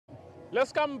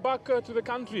Let's come back to the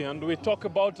country and we talk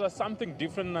about something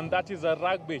different, and that is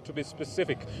rugby, to be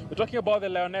specific. We're talking about the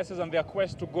Lionesses and their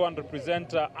quest to go and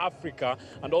represent Africa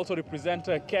and also represent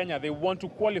Kenya. They want to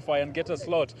qualify and get a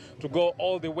slot to go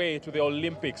all the way to the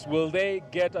Olympics. Will they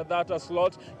get that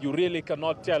slot? You really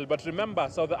cannot tell. But remember,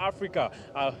 South Africa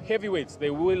are heavyweights. They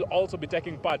will also be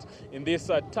taking part in this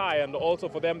tie, and also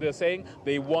for them, they're saying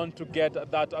they want to get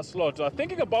that slot.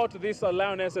 Thinking about this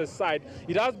Lionesses side,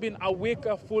 it has been a week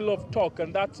full of talk,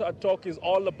 and that talk is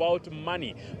all about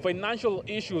money. Financial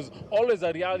issues, always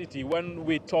a reality when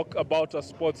we talk about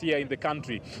sports here in the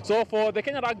country. So for the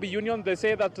Kenya Rugby Union, they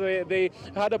say that they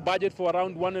had a budget for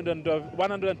around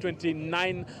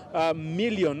 129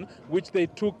 million, which they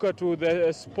took to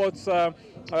the sports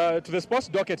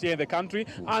docket here in the country,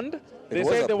 and they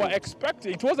say they were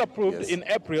expecting, it was approved in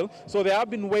April, so they have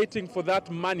been waiting for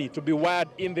that money to be wired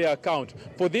in their account.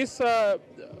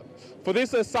 For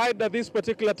this side at this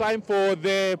particular time, for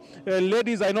the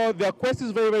ladies, I know their quest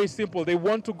is very, very simple. They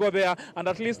want to go there and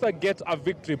at least get a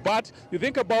victory. But you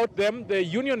think about them, the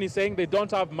union is saying they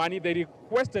don't have money. They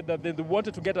requested that they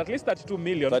wanted to get at least 32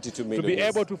 million to be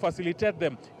able to facilitate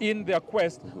them in their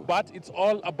quest. But it's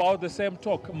all about the same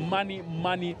talk. Money,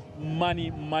 money,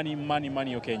 money, money, money,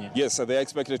 money, Kenya. Yes, so they're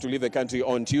expected to leave the country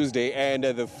on Tuesday, and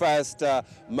the first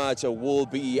match will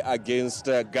be against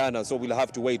Ghana. So we'll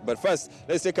have to wait. But first,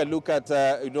 let's take a look at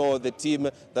the team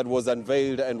that was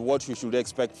unveiled and what we should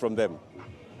expect from them.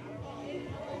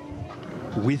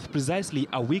 With precisely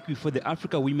a week before the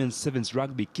Africa Women's Sevens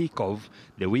Rugby kickoff,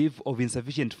 the wave of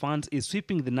insufficient funds is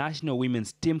sweeping the national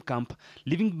women's team camp,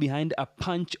 leaving behind a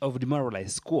bunch of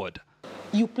demoralized squad.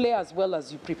 You play as well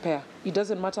as you prepare. It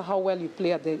doesn't matter how well you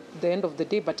play at the end of the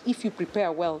day, but if you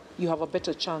prepare well, you have a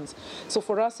better chance. So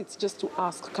for us, it's just to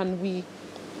ask,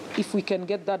 if we can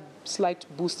get that slight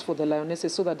boost for the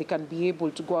Lionesses so that they can be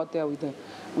able to go out there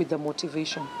with the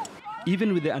motivation.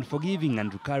 Even with the unforgiving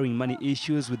and recurring money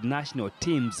issues with national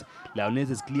teams,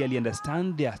 Lionesses clearly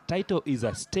understand their title is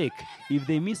at stake if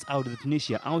they miss out the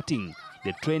Tunisia outing.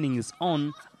 The training is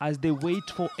on as they wait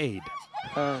for aid.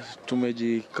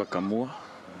 Tumejikakamua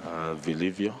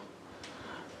vilivyo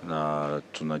na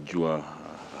tunajua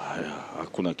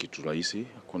hakuna kitu rahisi,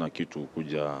 hakuna kitu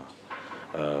kuja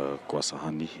kwa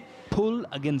sahani. Pool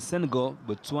against Senegal,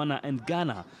 Botswana and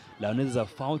Ghana, Lionesses have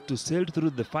vowed to sail through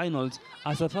the finals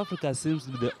as South Africa seems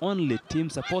to be the only team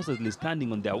supposedly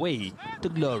standing on their way to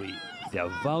glory. They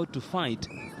have vowed to fight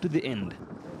to the end.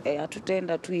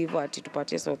 Hatutaenda tu hivyo ati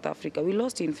tupatie South Africa. We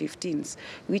lost in 15s,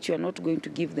 which we are not going to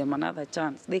give them another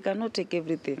chance. They cannot take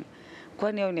everything.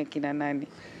 Kwani hao ni kina nani?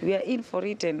 We are in for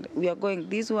it and we are going.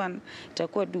 This one,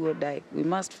 itakuwa do or die. We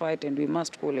must fight and we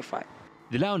must qualify.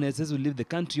 The Lionesses will leave the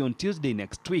country on Tuesday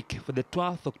next week for the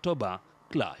 12th October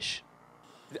clash.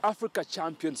 The Africa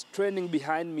champions training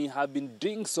behind me have been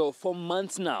doing so for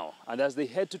months now, and as they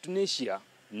head to Tunisia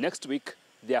next week,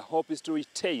 their hope is to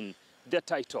retain their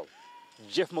title.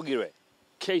 Jeff Mogire,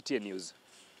 KTN News.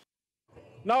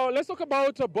 Now, let's talk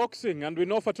about boxing. And we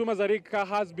know Fatuma Zarika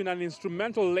has been an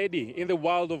instrumental lady in the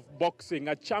world of boxing,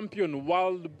 a champion,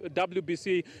 world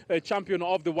WBC champion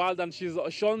of the world. And she's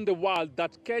shown the world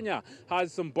that Kenya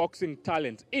has some boxing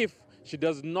talent. If she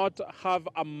does not have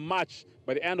a match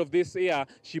by the end of this year,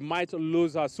 she might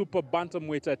lose her super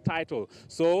bantamweight title.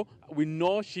 So we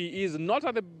know she is not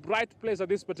at the right place at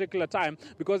this particular time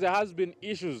because there has been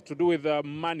issues to do with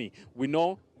money. We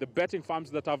know the betting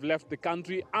firms that have left the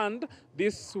country, and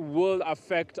this will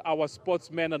affect our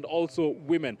sportsmen and also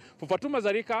women. For Fatuma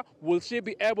Zarika, will she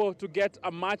be able to get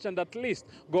a match and at least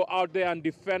go out there and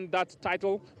defend that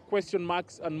title? Question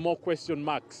marks and more question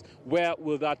marks. Where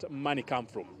will that money come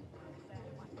from?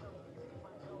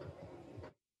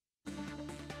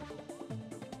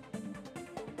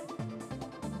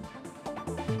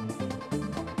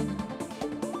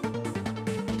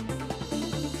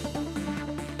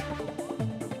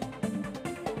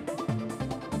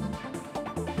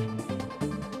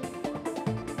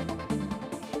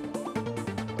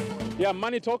 Yeah,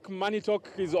 money talk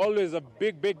is always a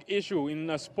big issue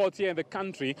in sports here in the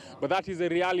country, but that is a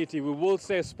reality. We will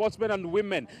say sportsmen and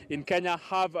women in Kenya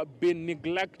have been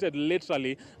neglected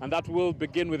literally, and that will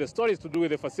begin with the stories to do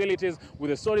with the facilities, with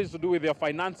the stories to do with their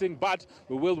financing, but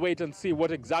we will wait and see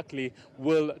what exactly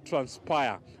will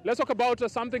transpire. Let's talk about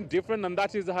something different, and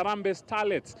that is the Harambee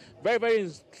Starlets. Very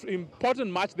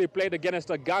important match they played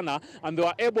against Ghana, and they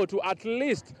were able to at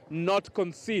least not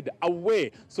concede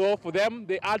away. So for them,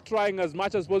 they are trying trying as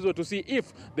much as possible to see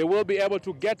if they will be able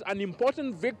to get an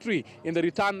important victory in the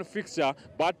return fixture,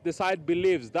 but the side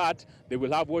believes that they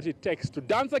will have what it takes to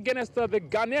dance against the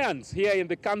Ghanaians here in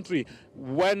the country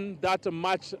when that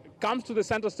match comes to the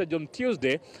center stage on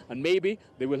Tuesday, and maybe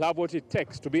they will have what it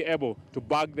takes to be able to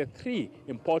bag the 3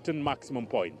 important maximum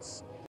points.